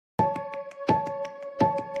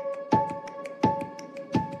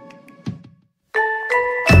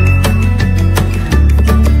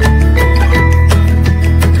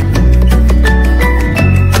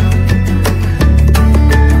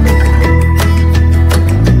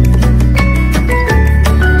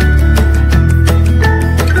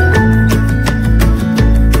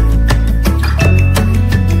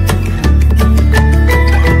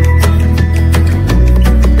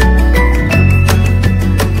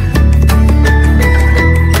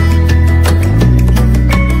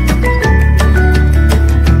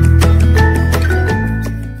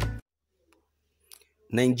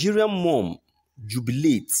Nigerian mom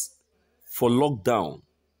jubilates for lockdown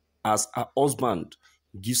as her husband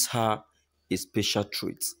gives her a special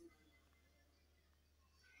treat.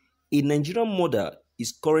 A Nigerian mother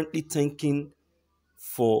is currently thanking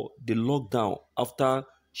for the lockdown after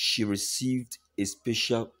she received a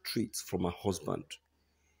special treat from her husband.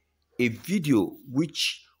 A video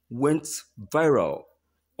which went viral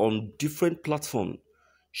on different platforms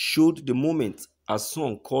showed the moment her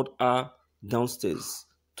son called her downstairs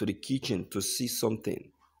to the kitchen to see something.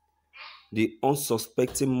 The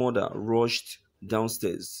unsuspecting mother rushed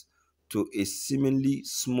downstairs to a seemingly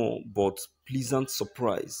small but pleasant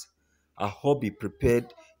surprise. Her hubby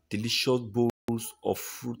prepared delicious bowls of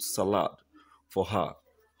fruit salad for her.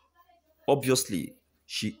 Obviously,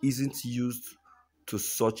 she isn't used to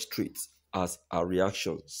such treats, as her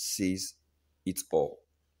reaction says it all.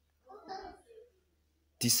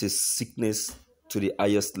 This is sickness to the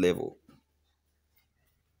highest level.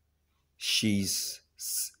 She's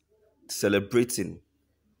celebrating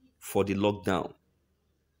for the lockdown,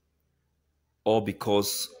 all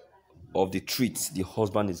because of the treats the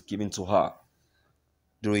husband is giving to her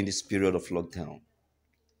during this period of lockdown.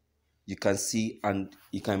 You can see and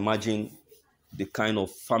you can imagine the kind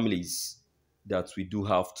of families that we do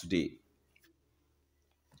have today.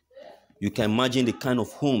 You can imagine the kind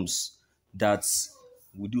of homes that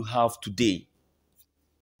we do have today.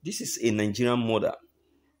 This is a Nigerian mother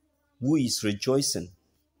who is rejoicing,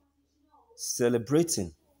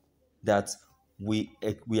 celebrating that we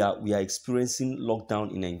are experiencing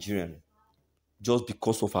lockdown in Nigeria just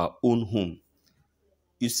because of our own home.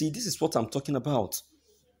 You see, this is what I'm talking about.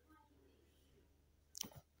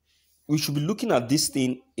 We should be looking at this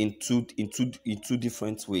thing in two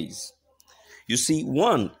different ways. You see,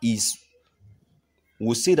 one is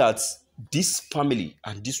we'll say that this family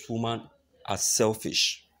and this woman are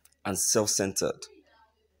selfish and self-centered.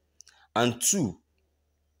 And two,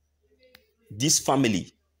 this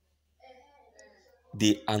family,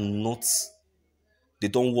 they don't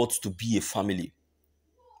want to be a family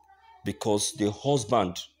because the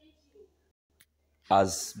husband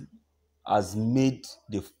has made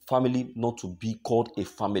the family not to be called a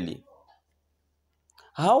family.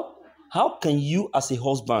 How can you, as a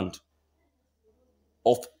husband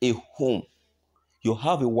of a home, you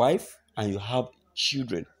have a wife and you have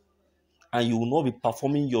children, and you will not be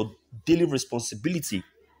performing your daily responsibility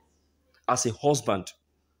as a husband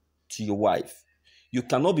to your wife? You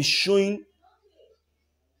cannot be showing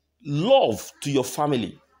love to your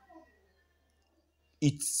family.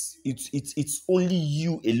 It's only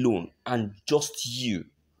you alone and just you.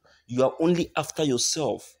 You are only after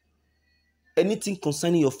yourself. Anything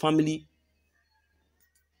concerning your family,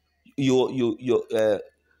 you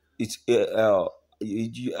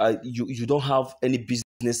don't have any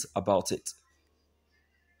business about it.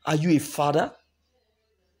 Are you a father?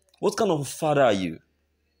 What kind of a father are you?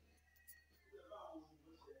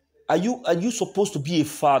 Are you supposed to be a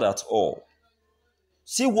father at all?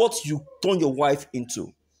 See what you turn your wife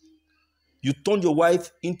into. You turn your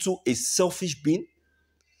wife into a selfish being.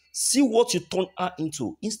 See what you turn her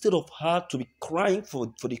into. Instead of her to be crying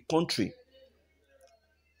for the country,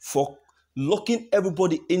 for locking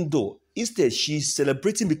everybody indoor, instead she's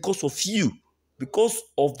celebrating because of you, because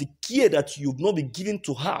of the care that you've not been giving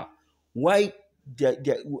to her. Why there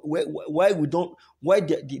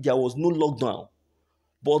was no lockdown?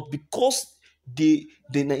 But because the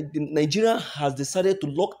Nigeria has decided to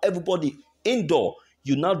lock everybody indoor,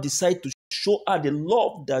 you now decide to show her the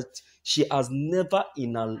love that she has never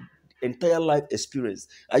in her entire life experienced.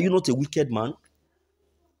 Are you not a wicked man?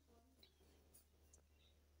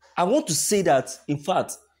 I want to say that, in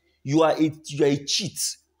fact, you are a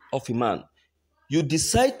cheat of a man. You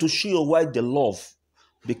decide to show your wife the love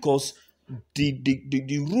because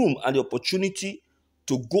the room and the opportunity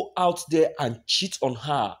to go out there and cheat on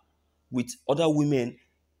her with other women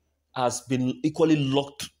has been equally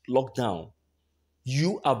locked down.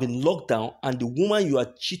 You have been locked down, and the woman you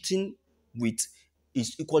are cheating with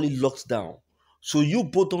is equally locked down. So you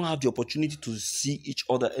both don't have the opportunity to see each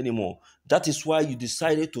other anymore. That is why you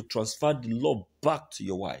decided to transfer the love back to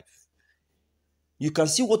your wife. You can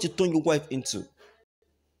see what you turn your wife into.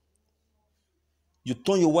 You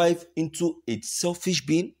turn your wife into a selfish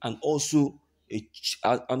being and also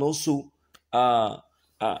a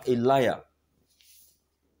liar.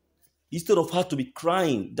 Instead of her to be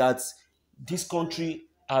crying that this country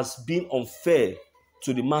has been unfair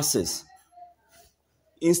to the masses,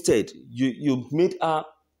 instead you made her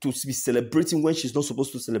to be celebrating when she's not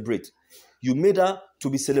supposed to celebrate. You made her to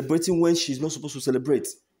be celebrating when she's not supposed to celebrate.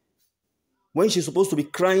 When she's supposed to be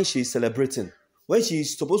crying, she's celebrating. When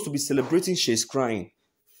she's supposed to be celebrating, she's crying.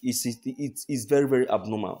 is very, very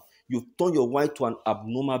abnormal. You turn your wife to an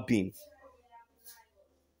abnormal being.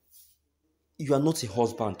 You are not a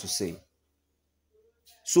husband to say.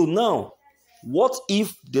 So now, what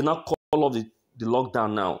if they now call off the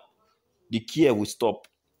lockdown now? The care will stop.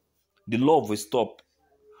 The love will stop.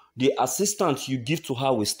 The assistance you give to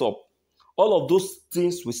her will stop. All of those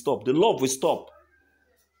things will stop. The love will stop.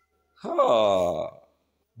 Ah,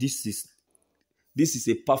 this is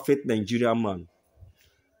a perfect Nigerian man.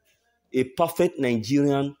 A perfect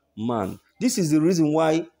Nigerian man. This is the reason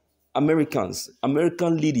why American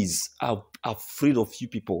ladies are afraid of you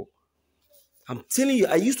people. I'm telling you,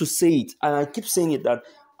 I used to say it, and I keep saying it, that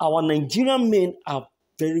our Nigerian men are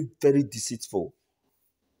very, very deceitful,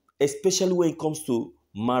 especially when it comes to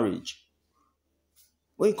marriage.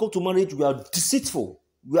 When it comes to marriage, we are deceitful.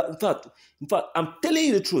 In fact, I'm telling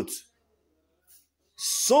you the truth.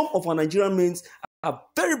 Some of our Nigerian men are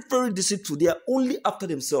very, very deceitful. They are only after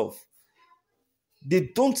themselves.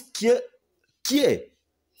 They don't care.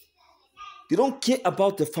 They don't care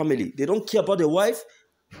about the family. They don't care about the wife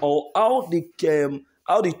or how the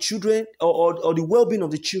children or the well-being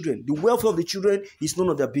of the children. The welfare of the children is none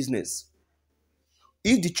of their business.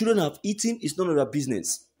 If the children have eaten, it's none of their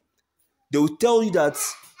business. They will tell you that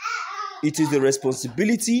it is the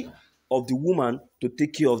responsibility of the woman to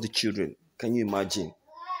take care of the children. Can you imagine?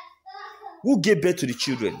 Who gave birth to the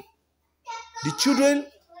children? The children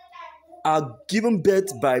are given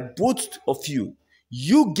birth by both of you.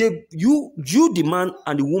 You, the man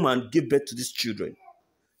and the woman, gave birth to these children.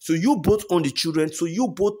 So you both own the children. So you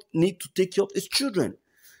both need to take care of these children.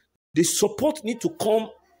 The support need to come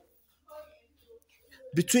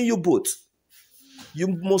between you both. You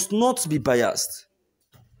must not be biased.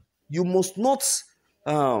 You must not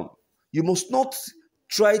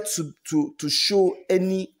try to show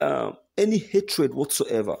any hatred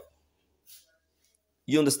whatsoever.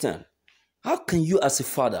 You understand? How can you, as a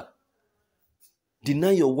father,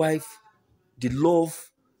 deny your wife the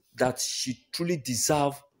love that she truly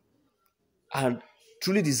deserves and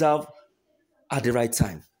truly deserve at the right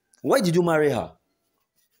time? Why did you marry her?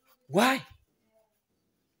 Why?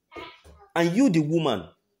 And you, the woman,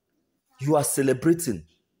 you are celebrating.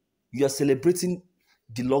 You are celebrating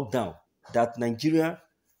the lockdown that Nigeria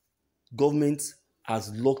government has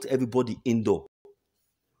locked everybody indoor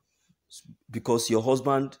because your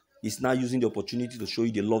husband is now using the opportunity to show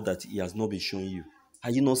you the love that he has not been showing you.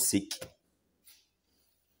 Are you not sick?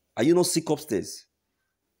 Are you not sick upstairs?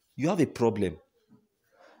 You have a problem.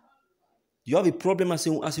 You have a problem as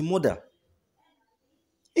a mother.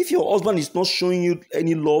 If your husband is not showing you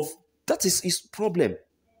any love, that is his problem.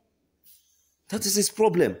 That is his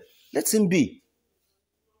problem. Let him be.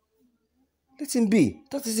 Let him be.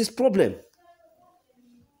 That is his problem.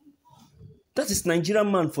 That is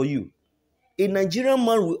Nigerian man for you. A Nigerian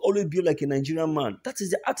man will always be like a Nigerian man. That is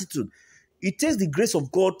the attitude. It takes the grace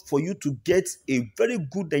of God for you to get a very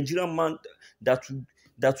good Nigerian man that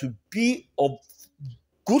will be of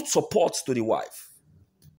good support to the wife.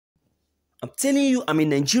 I'm telling you, I'm a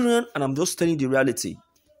Nigerian and I'm just telling the reality.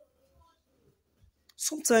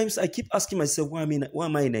 Sometimes I keep asking myself, why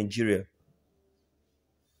am I in Nigeria?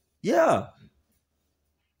 Yeah.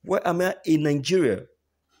 Why am I in Nigeria?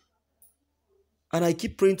 And I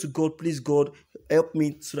keep praying to God, please God, help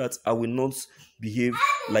me so that I will not behave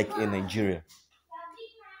like a Nigerian.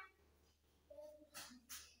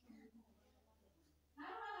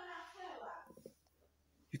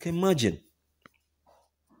 You can imagine.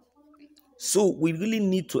 So we really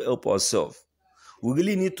need to help ourselves. We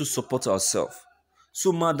really need to support ourselves.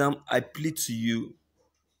 So, madam, I plead to you,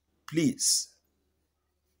 please,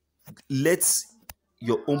 let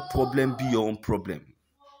your own problem be your own problem.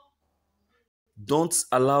 Don't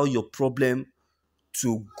allow your problem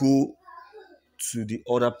to go to the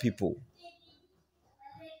other people.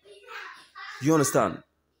 You understand?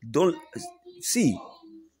 Don't see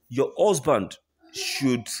your husband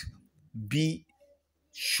should be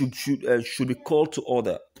called to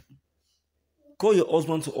order. Call your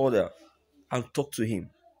husband to order and talk to him.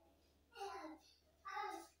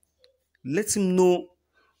 Let him know,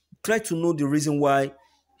 try to know the reason why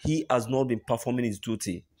he has not been performing his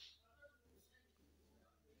duty.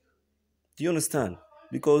 Do you understand?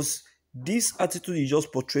 Because this attitude you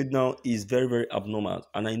just portrayed now is very, very abnormal.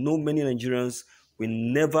 And I know many Nigerians will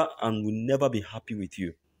never be happy with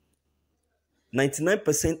you.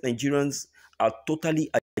 99% Nigerians are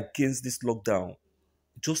totally against this lockdown.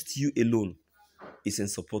 Just you alone is in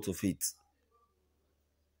support of it.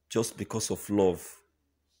 Just because of love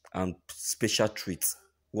and special treats.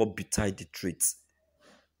 What betide the treats?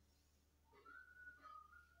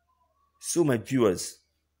 So my viewers,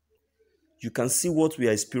 You can see what we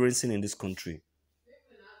are experiencing in this country.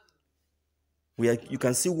 You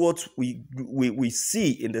can see what we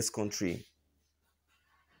see in this country.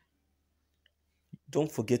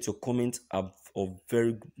 Don't forget your comments are of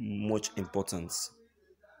very much importance.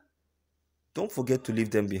 Don't forget to leave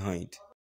them behind.